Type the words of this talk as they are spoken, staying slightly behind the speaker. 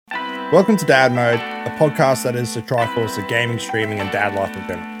Welcome to Dad Mode, a podcast that is the Triforce of gaming, streaming, and dad life in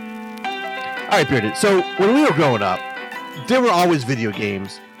general. All right, Bearded. So when we were growing up, there were always video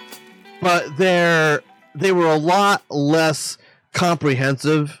games, but they were a lot less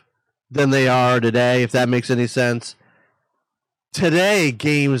comprehensive than they are today, if that makes any sense. Today,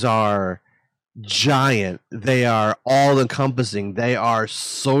 games are giant. They are all-encompassing. They are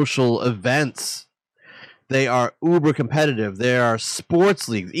social events. They are uber competitive. There are sports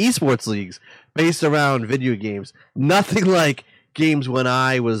leagues, esports leagues, based around video games. Nothing like games when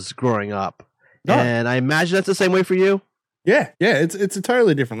I was growing up. No. And I imagine that's the same way for you. Yeah, it's a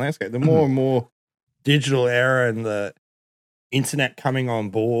totally different landscape. The more and more digital era and the internet coming on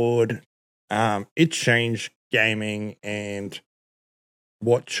board, it changed gaming and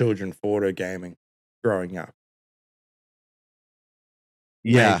what children thought of gaming growing up.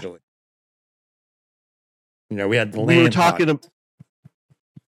 Yeah. Majorly. You know, we had the we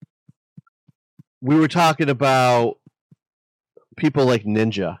were talking about people like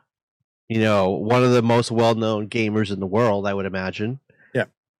Ninja. You know, one of the most well-known gamers in the world, I would imagine. Yeah.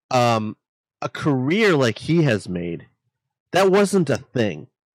 A career like he has made, that wasn't a thing.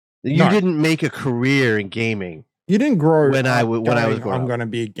 You didn't make a career in gaming. You didn't grow when I was growing I'm going to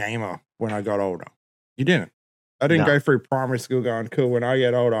be a gamer when I got older. You didn't. I didn't go through primary school going, cool, when I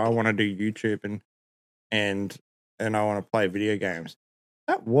get older, I want to do YouTube and I want to play video games.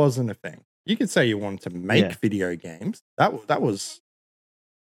 That wasn't a thing. You could say you wanted to make video games. That was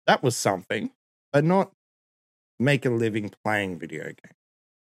something, but not make a living playing video games.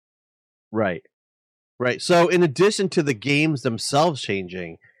 Right. So in addition to the games themselves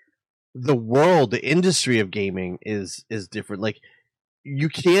changing, the industry of gaming is different. Like, you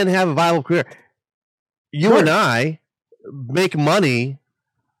can have a viable career. You and I make money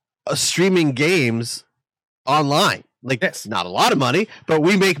streaming games online. Like, not a lot of money, but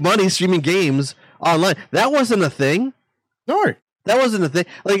we make money streaming games online. That wasn't a thing. No. That wasn't a thing.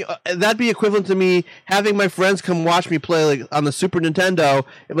 Like, that'd be equivalent to me having my friends come watch me play, like, on the Super Nintendo.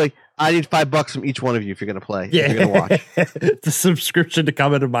 Like, I need $5 from each one of you if you're going to play. Yeah. If you're going to watch. It's a subscription to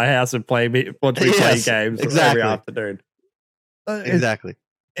come into my house and watch me play games every afternoon. Exactly.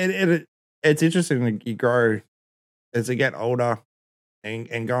 It's interesting that you grow as you get older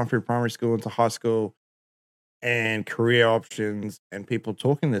and going through primary school into high school and career options and people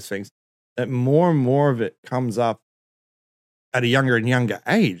talking these things, that more and more of it comes up at a younger and younger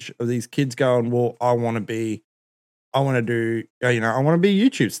age of these kids going, well, I want to be a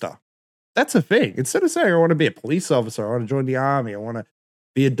YouTube star. That's a thing. Instead of saying I want to be a police officer, I want to join the army, I want to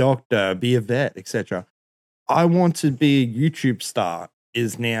be a doctor, be a vet, etc. I want to be a YouTube star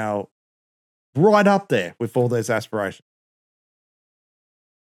is now right up there with all those aspirations.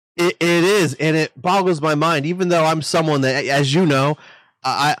 It is, and it boggles my mind, even though I'm someone that, as you know,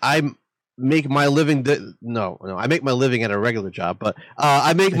 I make my living. I make my living at a regular job, but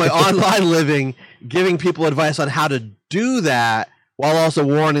I make my online living giving people advice on how to do that while also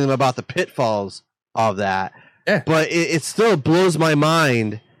warning them about the pitfalls of that. Yeah. But it still blows my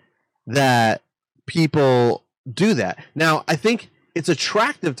mind that people do that. Now, I think it's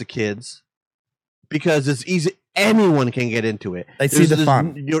attractive to kids because it's easy. Anyone can get into it. They see the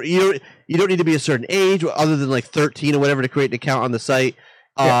fun. You don't need to be a certain age, other than like 13 or whatever, to create an account on the site.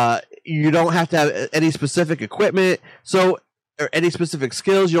 You don't have to have any specific equipment, or any specific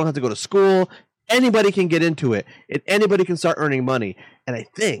skills. You don't have to go to school. Anybody can get into it, and anybody can start earning money. And I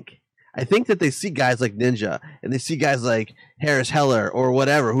think that they see guys like Ninja, and they see guys like Harris Heller or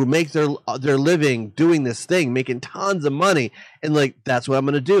whatever, who make their living doing this thing, making tons of money, and like, that's what I'm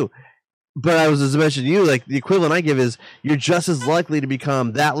going to do. But I was, as I mentioned to you, like, the equivalent I give is you're just as likely to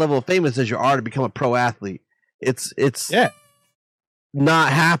become that level of famous as you are to become a pro athlete. It's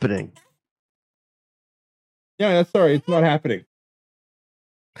not happening. Yeah, sorry, it's not happening.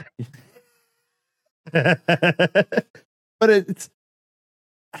 But it's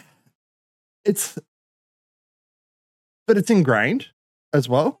ingrained as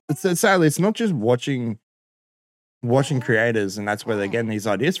well. Sadly, it's not just watching creators, and that's where they're getting these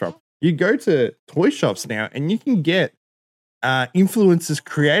ideas from. You go to toy shops now, and you can get influencers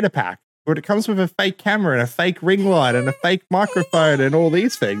creator pack, where it comes with a fake camera and a fake ring light and a fake microphone and all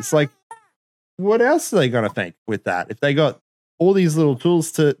these things. Like, what else are they going to think with that? If they got all these little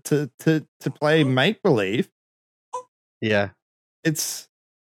tools to play make believe, it's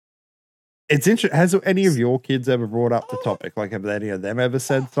interesting. Has any of your kids ever brought up the topic? Like, have any of them ever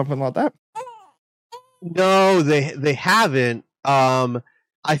said something like that? No, they haven't.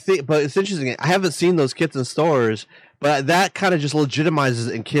 I think, but it's interesting. I haven't seen those kits in stores, but that kind of just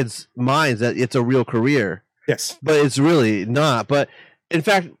legitimizes in kids' minds that it's a real career. Yes. But it's really not. But in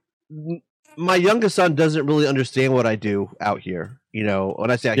fact, my youngest son doesn't really understand what I do out here. You know,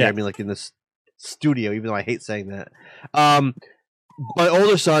 when I say out here, I mean like in this studio, even though I hate saying that. My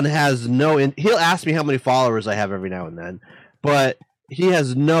older son has he'll ask me how many followers I have every now and then, but he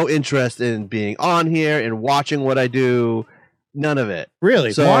has no interest in being on here and watching what I do. None of it.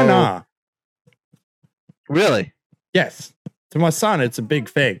 Really? So, why not? Really? Yes. To my son, it's a big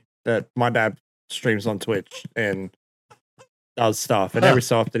thing that my dad streams on Twitch and does stuff. And every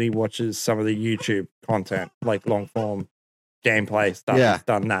so often he watches some of the YouTube content, like long form gameplay stuff. Yeah. He's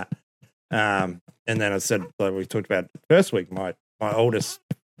done that. And then I said, like we talked about first week, my oldest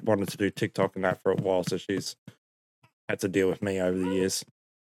wanted to do TikTok and that for a while, so she's had to deal with me over the years.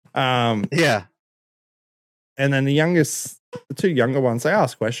 Yeah. And then the two younger ones, they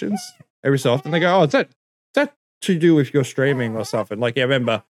ask questions every so often. They go, "Oh, is that to do with your streaming or something?" Like, yeah, I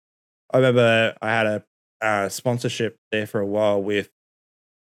remember I had a sponsorship there for a while with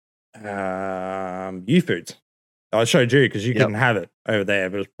U-Foods. I showed you because you couldn't have it over there,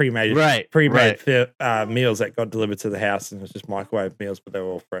 but it was pre-made meals that got delivered to the house, and it was just microwave meals, but they were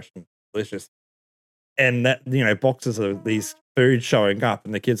all fresh and delicious. And that, you know, boxes of these food showing up,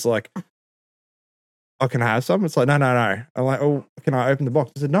 and the kid's like, "Oh, can I have some?" It's like, no. I'm like, "Oh, can I open the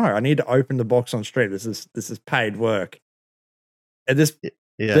box?" I said, "No, I need to open the box on stream. This is paid work." And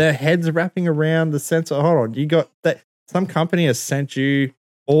their heads wrapping around the sense of, hold on, you got that some company has sent you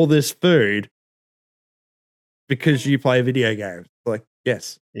all this food because you play video games. Like,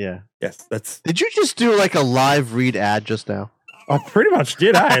 yes. Yeah. Yes, that's... Did you just do like a live read ad just now? I pretty much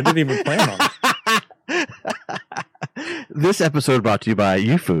did. I didn't even plan on it. This episode brought to you by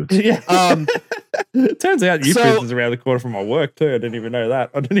U-Foods. Yeah. It turns out U-Foods is around the corner from my work too. I didn't even know that.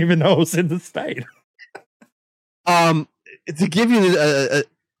 I didn't even know it was in the state. To give you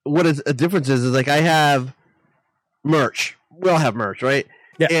what a difference is like I have merch. We all have merch, right?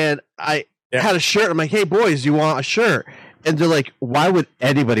 Yeah. And I had a shirt. I'm like, "Hey boys, you want a shirt?" And they're like, "Why would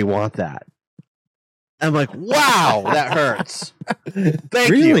anybody want that?" I'm like, "Wow, that hurts."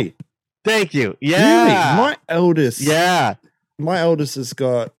 Thank you. Yeah. Really? My eldest has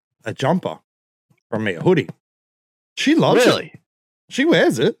got a jumper from me, a hoodie. She loves it. She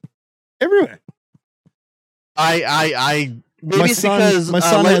wears it everywhere. My son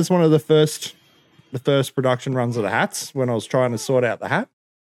has one of the first production runs of the hats when I was trying to sort out the hat.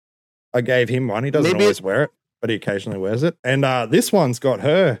 I gave him one. He doesn't always wear it, but he occasionally wears it. And this one's got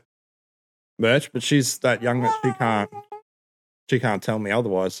her merch, but she's that young that she can't tell me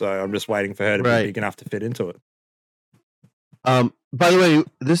otherwise. So I'm just waiting for her to be big enough to fit into it. By the way,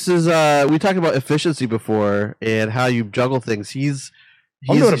 this is we talked about efficiency before and how you juggle things. He's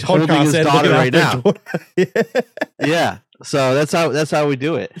doing a podcast his daughter right now. Yeah. So that's how we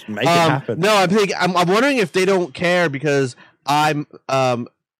do it. Just make it happen. No, I'm wondering if they don't care because I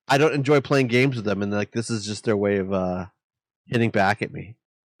don't enjoy playing games with them, and like this is just their way of hitting back at me.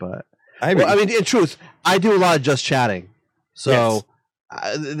 But I mean, in truth, I do a lot of just chatting, so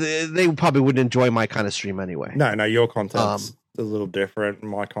they probably wouldn't enjoy my kind of stream anyway. No, your content's a little different.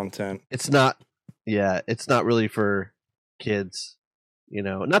 My content, it's not really for kids. You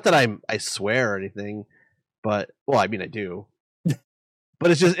know, not that I swear or anything, but I mean I do.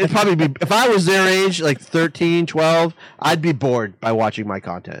 But it'd probably be if I was their age, like 13, 12, I'd be bored by watching my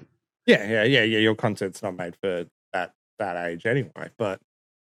content. Yeah. Your content's not made for that age anyway. But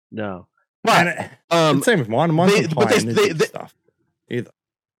no, but same with mine. Mine's not high stuff either.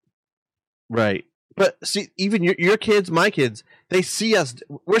 Right. But see, even your kids, my kids, they see us.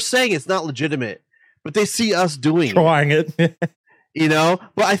 We're saying it's not legitimate, but they see us trying it. You know,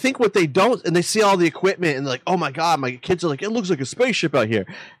 but I think what they don't, and they see all the equipment and they're like, "Oh my God," my kids are like, "It looks like a spaceship out here."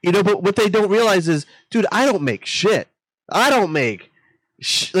 You know, but what they don't realize is, dude, I don't make shit. I don't make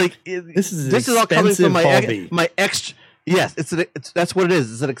this is all coming from my ex. Yes, that's what it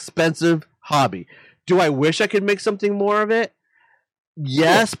is. It's an expensive hobby. Do I wish I could make something more of it?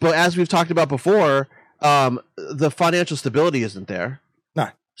 Yes, but as we've talked about before, the financial stability isn't there. No,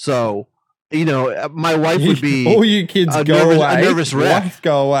 so. You know, my wife would be all you kids go away. A nervous wreck. Wife,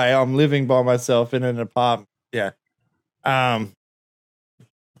 go away. I'm living by myself in an apartment. Yeah.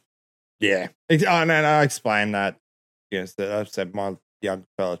 Yeah. I explained that. Yes, that I've said my young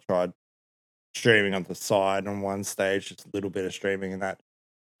fella tried streaming on the side on one stage, just a little bit of streaming, and that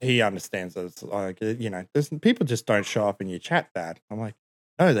he understands that it's like, you know, people just don't show up in your chat. Dad. I'm like,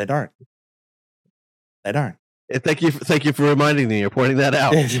 no, they don't. They don't. Thank you for reminding me. You're pointing that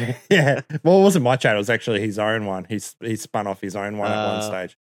out. Yeah. Well, it wasn't my chat. It was actually his own one. He spun off his own one at one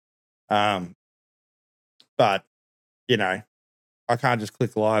stage. But you know, I can't just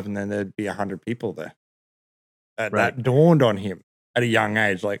click live and then there'd be 100 people there. That dawned on him. at a young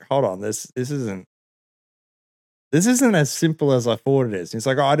age, like, hold on, this isn't as simple as I thought it is. He's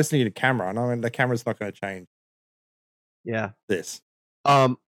like, oh, I just need a camera, and I mean, the camera's not going to change. Yeah. This.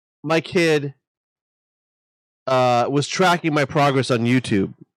 My kid was tracking my progress on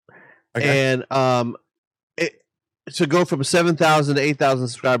YouTube, and to go from 7,000 to 8,000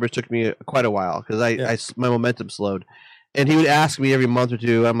 subscribers took me quite a while because my momentum slowed. And he would ask me every month or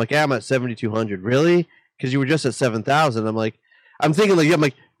two. I'm like, I'm at 7,200. Really? Because you were just at 7,000. I'm thinking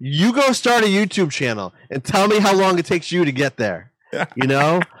like, you go start a YouTube channel and tell me how long it takes you to get there. You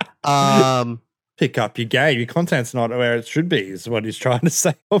know? Pick up your game. Your content's not where it should be, is what he's trying to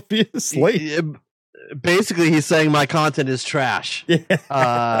say, obviously. Basically, he's saying my content is trash. Yeah.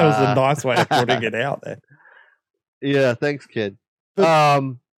 That was a nice way of putting it out there. Yeah, thanks, kid. It's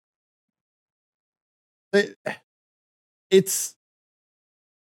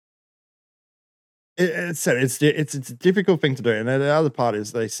a difficult thing to do, and the other part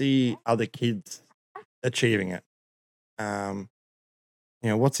is they see other kids achieving it.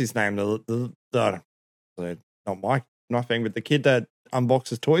 What's his name? Not my thing, but the kid that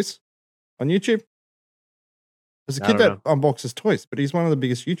unboxes toys on YouTube. There's a kid that unboxes toys, but he's one of the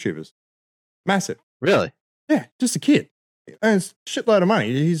biggest YouTubers. Massive. Really? Yeah, just a kid. He earns a shitload of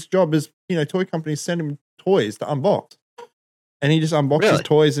money. His job is, toy companies send him toys to unbox. And he just unboxes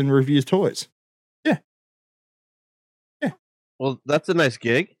toys and reviews toys. Yeah. Yeah. Well, that's a nice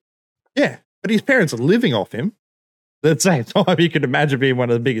gig. Yeah. But his parents are living off him. At the same time, you can imagine being one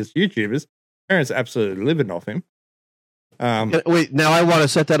of the biggest YouTubers. Parents are absolutely living off him. Wait, now I want to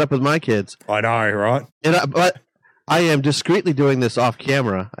set that up with my kids. I know, right? But I am discreetly doing this off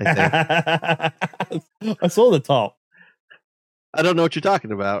camera, I think. I saw the top. I don't know what you're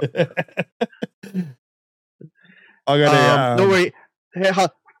talking about. I got no, wait. Hey,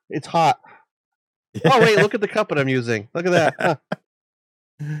 it's hot. Oh, wait, look at the cup that I'm using. Look at that.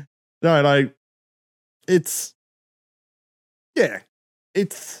 No, it's a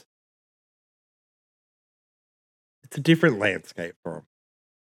different landscape for him.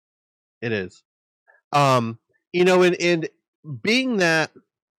 It is. And being that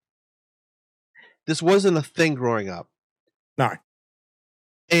this wasn't a thing growing up. No.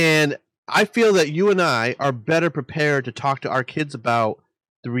 And I feel that you and I are better prepared to talk to our kids about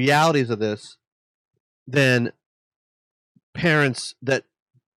the realities of this than parents that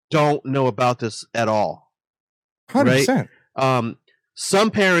don't know about this at all. 100%. Right?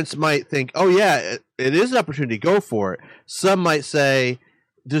 Some parents might think, oh, yeah, it is an opportunity. Go for it. Some might say,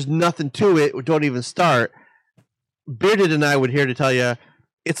 there's nothing to it. Don't even start. Bearded and I would here to tell you,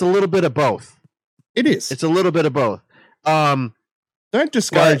 it's a little bit of both. It is. It's a little bit of both. Don't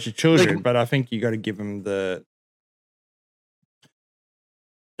discourage your children, but I think you got to give them don't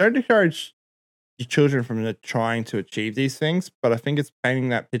discourage your children from trying to achieve these things, but I think it's painting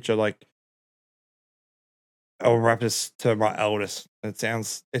that picture like, I'll wrap this to my eldest. It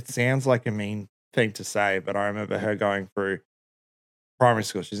sounds like a mean thing to say, but I remember her going through primary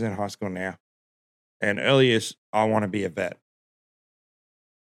school. She's in high school now. And early as I want to be a vet.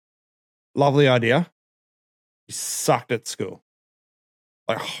 Lovely idea. She sucked at school.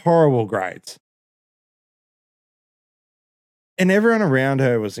 Like horrible grades. And everyone around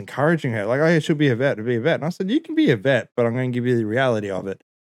her was encouraging her, like, oh, yeah, she'll be a vet, be a vet. And I said, you can be a vet, but I'm going to give you the reality of it.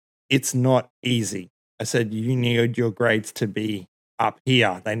 It's not easy. I said, you need your grades to be up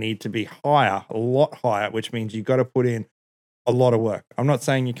here. They need to be higher, a lot higher, which means you've got to put in a lot of work. I'm not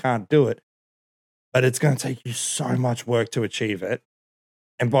saying you can't do it, but it's going to take you so much work to achieve it.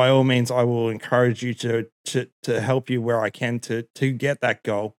 And by all means, I will encourage you to help you where I can to get that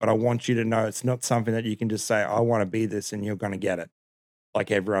goal. But I want you to know it's not something that you can just say, I want to be this and you're going to get it.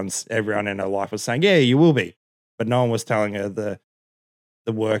 Like everyone in her life was saying, yeah, you will be. But no one was telling her the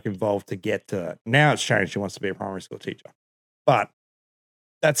work involved to get to it. Now it's changed. She wants to be a primary school teacher. But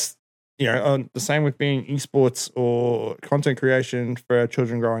that's, the same with being esports or content creation for our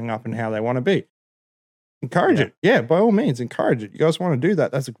children growing up and how they want to be. Encourage it. Yeah, by all means, encourage it. You guys want to do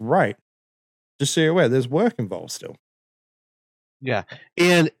that. That's great. Just so you're aware, there's work involved still. Yeah.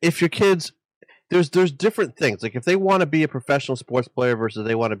 And if your kids, there's different things. Like if they want to be a professional sports player versus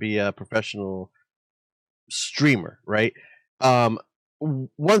they want to be a professional streamer, right?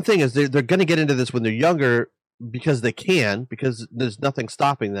 One thing is they're going to get into this when they're younger because they can, because there's nothing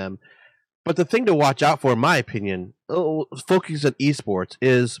stopping them. But the thing to watch out for, in my opinion, focusing on esports,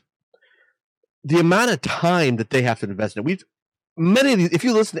 is the amount of time that they have to invest in it. Many of these, if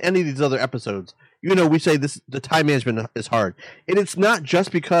you listen to any of these other episodes, we say the time management is hard. And it's not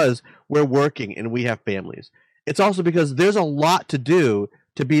just because we're working and we have families. It's also because there's a lot to do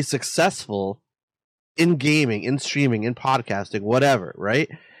to be successful in gaming, in streaming, in podcasting, whatever, right?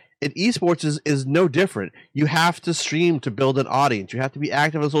 And esports is no different. You have to stream to build an audience. You have to be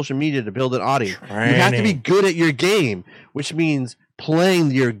active on social media to build an audience. Training. You have to be good at your game, which means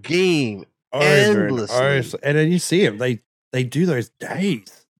playing your game endlessly. And then you see them. They do those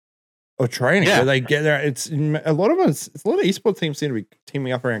days of training where they get there. It's a lot of esports teams seem to be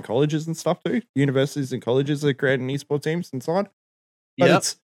teaming up around colleges and stuff too. Universities and colleges are creating esports teams inside. But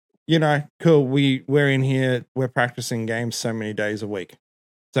it's, cool. We're in here. We're practicing games so many days a week.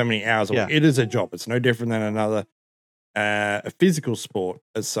 So many hours a week. It is a job. It's no different than another a physical sport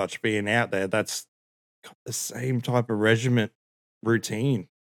as such being out there. That's got the same type of regiment routine.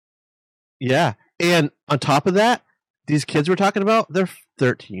 Yeah. And on top of that, these kids we're talking about, they're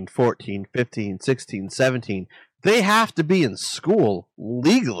 13, 14, 15, 16, 17. They have to be in school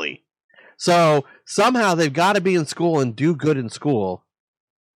legally. So somehow they've got to be in school and do good in school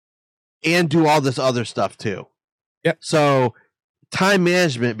and do all this other stuff too. Yep. So time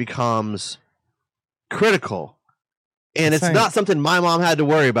management becomes critical, and it's not something my mom had to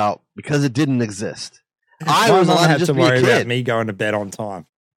worry about because it didn't exist. I was allowed to just be a kid. About me going to bed on time.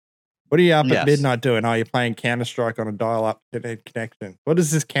 What are you up at midnight doing? Oh, you're playing Counter-Strike on a dial-up connection. What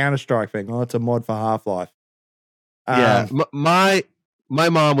is this Counter-Strike thing? Oh, it's a mod for Half-Life. My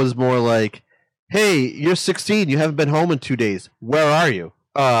mom was more like, "Hey, you're 16. You haven't been home in 2 days. Where are you?"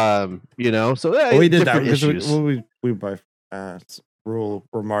 So we did that because we both rural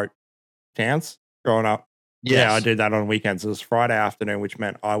remote towns growing up. Yes. Yeah, I did that on weekends. It was Friday afternoon, which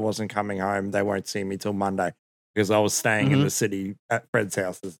meant I wasn't coming home. They won't see me till Monday because I was staying in the city at Fred's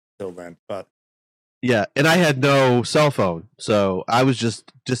houses till then. But yeah, and I had no cell phone, so I was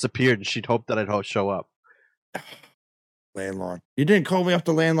just disappeared, and she'd hoped that I'd show up. Landline. You didn't call me off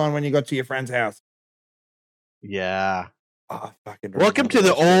the landline when you got to your friend's house. Yeah. Oh, fucking welcome to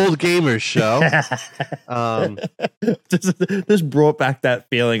the Old Gamers Show. This brought back that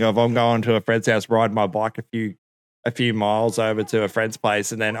feeling of I'm going to a friend's house, ride my bike a few miles over to a friend's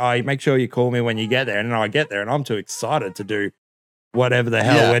place, and then make sure you call me when you get there. And then I get there, and I'm too excited to do whatever the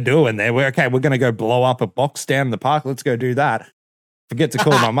hell we're doing there. We're going to go blow up a box down in the park. Let's go do that. Forget to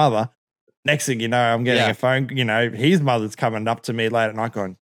call my mother. Next thing you know, I'm getting a phone. His mother's coming up to me late at night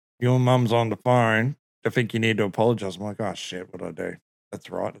going, "Your mum's on the phone. I think you need to apologize." I'm like, "Oh shit, what did I do?" That's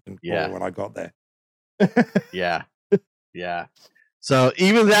right. I didn't call her when I got there. Yeah. So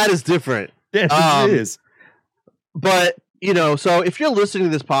even that is different. Yeah, it is. But so if you're listening to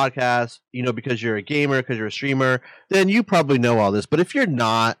this podcast, because you're a gamer, because you're a streamer, then you probably know all this. But if you're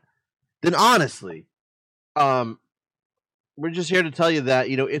not, then honestly, we're just here to tell you that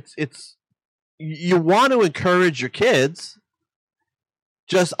it's you want to encourage your kids.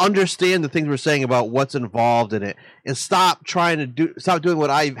 Just understand the things we're saying about what's involved in it, and stop doing what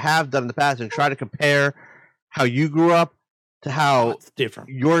I have done in the past and try to compare how you grew up to how different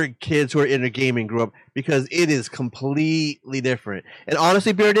your kids who are into gaming grew up, because it is completely different. And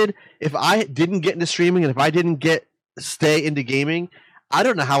honestly, Bearded, if I didn't get into streaming and if I didn't stay into gaming, I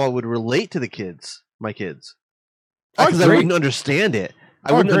don't know how I would relate to my kids. Because I wouldn't understand it.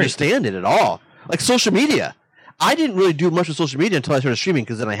 I wouldn't understand it at all. Like social media. I didn't really do much with social media until I started streaming,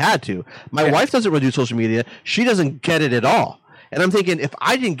 because then I had to. My wife doesn't really do social media. She doesn't get it at all. And I'm thinking, if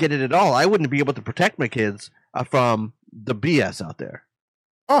I didn't get it at all, I wouldn't be able to protect my kids from the BS out there.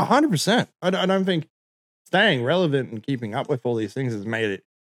 Oh, 100%. I don't think staying relevant and keeping up with all these things has made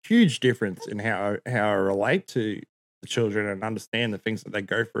a huge difference in how I relate to the children and understand the things that they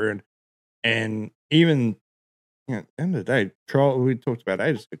go through. And even at the end of the day, we talked about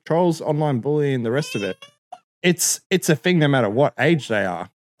ages, trolls, online bullying, the rest of it. It's a thing no matter what age they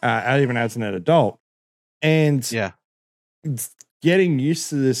are, even as an adult. And it's getting used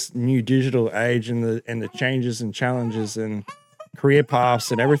to this new digital age and the changes and challenges and career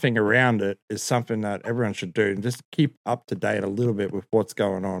paths and everything around it is something that everyone should do, and just keep up to date a little bit with what's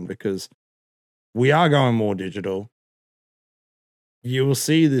going on, because we are going more digital. You will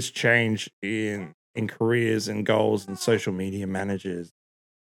see this change in careers and goals and social media managers.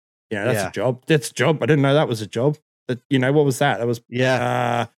 That's a job. That's a job. I didn't know that was a job. But what was that? That was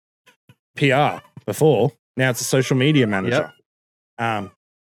PR before. Now it's a social media manager. Yep.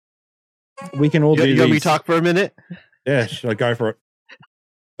 We can all do. You want me to talk for a minute? Yeah, should I go for it?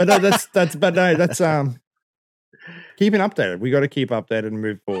 But no, that's keeping updated. We got to keep updated and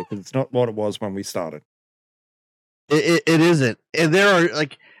move forward, because it's not what it was when we started. It isn't, and there are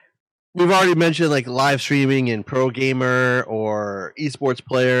we've already mentioned live streaming and pro gamer or esports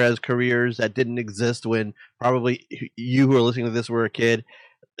player as careers that didn't exist when probably you who are listening to this were a kid.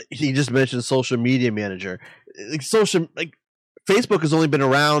 He just mentioned social media manager. Facebook has only been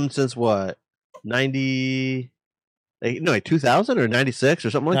around since what? 90, like 2000 or 96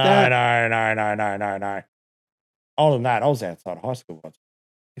 or something like No, that. no. Older than that, I was outside of high school once.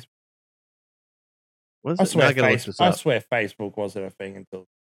 I swear, I swear Facebook wasn't a thing until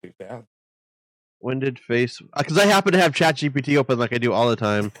 2000. When did Facebook? Because I happen to have ChatGPT open like I do all the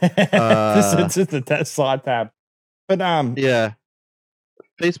time. This is the side tab. But yeah,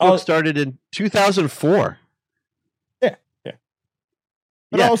 Facebook started in 2004. Yeah.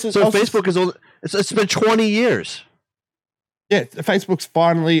 But yeah. Facebook is only it's been 20 years. Yeah, Facebook's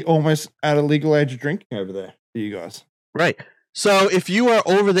finally almost at a legal age of drinking over there for you guys. Right. So if you are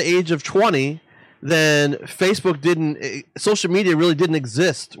over the age of 20, then social media really didn't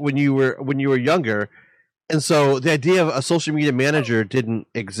exist when you were younger. And so the idea of a social media manager didn't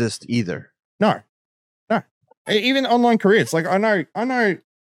exist either. No. Even online careers. Like I know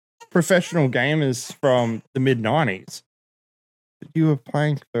professional gamers from the mid-90s. You were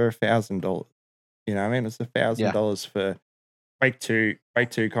playing for $1,000. You know what I mean? It's $1,000 for Quake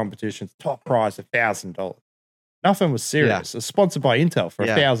 2 competitions. Top prize $1,000. Nothing was serious. It's sponsored by Intel for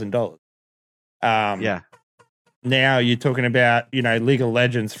 $1,000. Now you're talking about, League of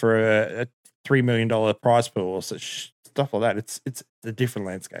Legends for a $3 million prize pool or stuff like that. It's a different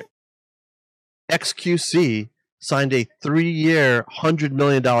landscape. XQC signed a 3-year, $100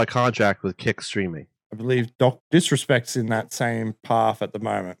 million contract with Kick Streaming. I believe Doc Disrespect's in that same path at the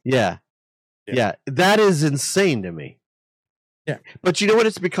moment. Yeah. That is insane to me. Yeah. But you know what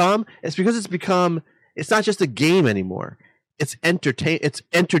it's become? It's because it's not just a game anymore. It's entered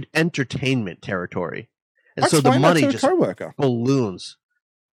entertainment territory. And so the money just balloons.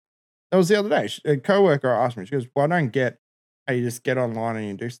 That was the other day. A coworker asked me, she goes, well, I don't get how you just get online and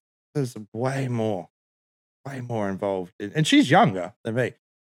you do. There's way more involved. And she's younger than me.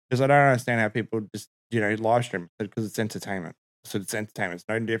 Because I don't understand how people just, live stream because it's entertainment. So it's entertainment. It's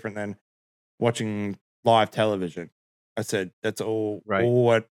no different than watching live television. I said, that's all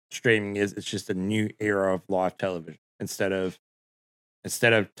what streaming is. It's just a new era of live television. Instead of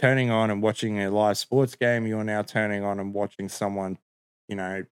turning on and watching a live sports game, you're now turning on and watching someone,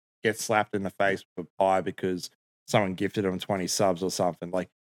 get slapped in the face with a pie because someone gifted them 20 subs or something. Like,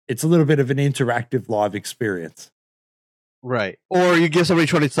 it's a little bit of an interactive live experience. Right. Or you give somebody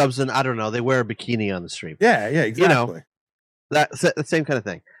 20 subs and, I don't know, they wear a bikini on the stream. Yeah, exactly. That's the same kind of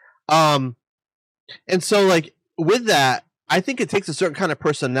thing. And so, like, with that, I think it takes a certain kind of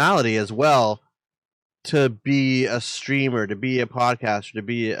personality as well to be a streamer, to be a podcaster, to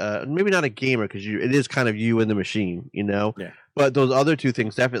be maybe not a gamer, because it is kind of you in the machine, Yeah. But those other two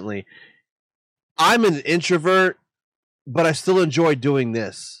things, definitely. I'm an introvert, but I still enjoy doing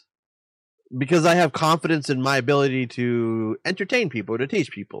this because I have confidence in my ability to entertain people, to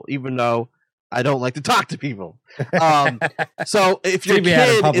teach people, even though I don't like to talk to people. So if your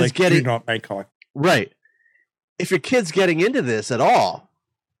kid is getting, do not make eye. Right. If your kid's getting into this at all,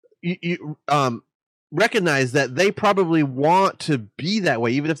 you recognize that they probably want to be that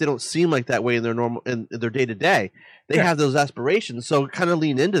way, even if they don't seem like that way in their day to day. They have those aspirations, so kind of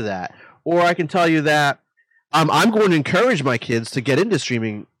lean into that. Or I can tell you that I'm going to encourage my kids to get into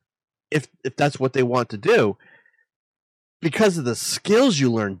streaming if that's what they want to do, because of the skills you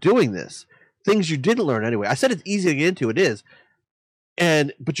learn doing this, things you didn't learn anyway. I said it's easy to get into, it is,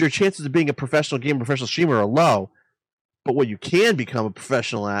 but your chances of being a professional streamer are low. But what you can become a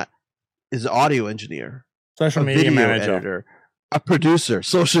professional at is an audio engineer, social media manager, editor, a producer,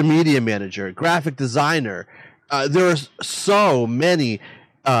 social media manager, graphic designer. There are so many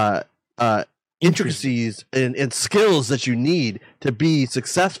intricacies and skills that you need to be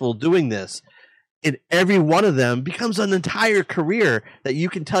successful doing this. And every one of them becomes an entire career that you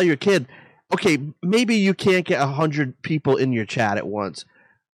can tell your kid, okay, maybe you can't get 100 people in your chat at once,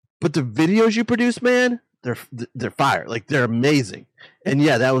 but the videos you produce, man, they're fire. Like, they're amazing. And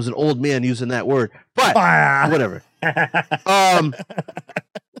yeah, that was an old man using that word, but whatever.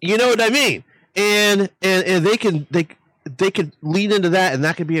 You know what I mean? And they can lean into that, and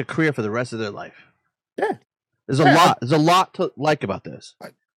that could be a career for the rest of their life. Yeah. There's a lot to like about this.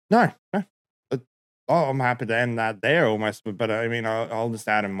 No. I'm happy to end that there almost, but I mean, I'll just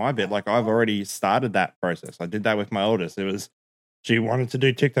add in my bit. Like, I've already started that process. I did that with my oldest. She wanted to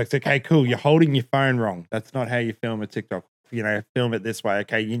do TikTok. It's like, okay, cool. You're holding your phone wrong. That's not how you film a TikTok. Film it this way.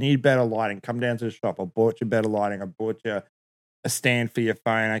 Okay, you need better lighting. Come down to the shop. I bought you better lighting. I bought you a stand for your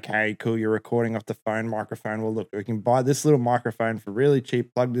phone. Okay, cool. You're recording off the phone microphone. Well, look, we can buy this little microphone for really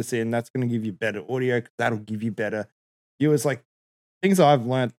cheap. Plug this in. That's going to give you better audio. That'll give you better viewers. Like, things I've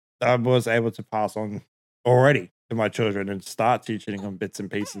learned that I was able to pass on already to my children and start teaching them bits and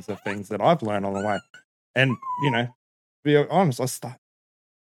pieces of things that I've learned on the way. And, to be honest,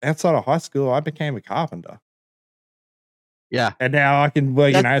 outside of high school, I became a carpenter. Yeah. And now I can,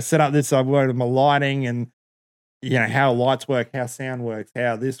 set up this. I've learned my lighting and, how lights work, how sound works,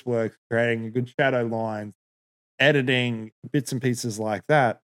 how this works, creating a good shadow lines, editing bits and pieces like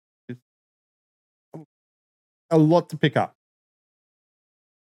that. It's a lot to pick up.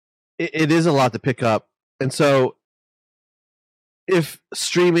 It is a lot to pick up. And so if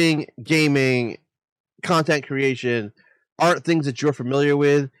streaming, gaming, content creation aren't things that you're familiar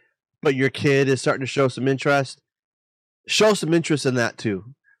with, but your kid is starting to show some interest in that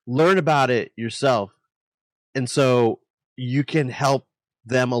too. Learn about it yourself. And so you can help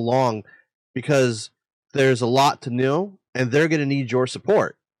them along, because there's a lot to know and they're going to need your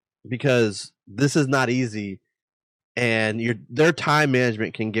support, because this is not easy, and their time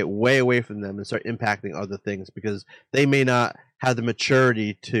management can get way away from them and start impacting other things because they may not have the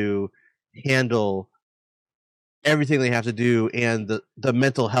maturity to handle everything they have to do, and the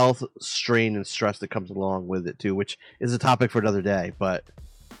mental health strain and stress that comes along with it too, which is a topic for another day. But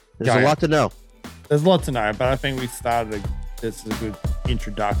there's a lot to know. There's a lot to know, but I think this is a good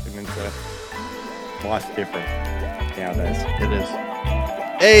introduction into life's different nowadays. It is.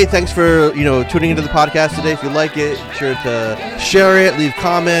 Hey, thanks for tuning into the podcast today. If you like it, be sure to share it, leave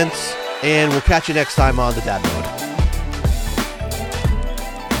comments, and we'll catch you next time on The Dad Mode.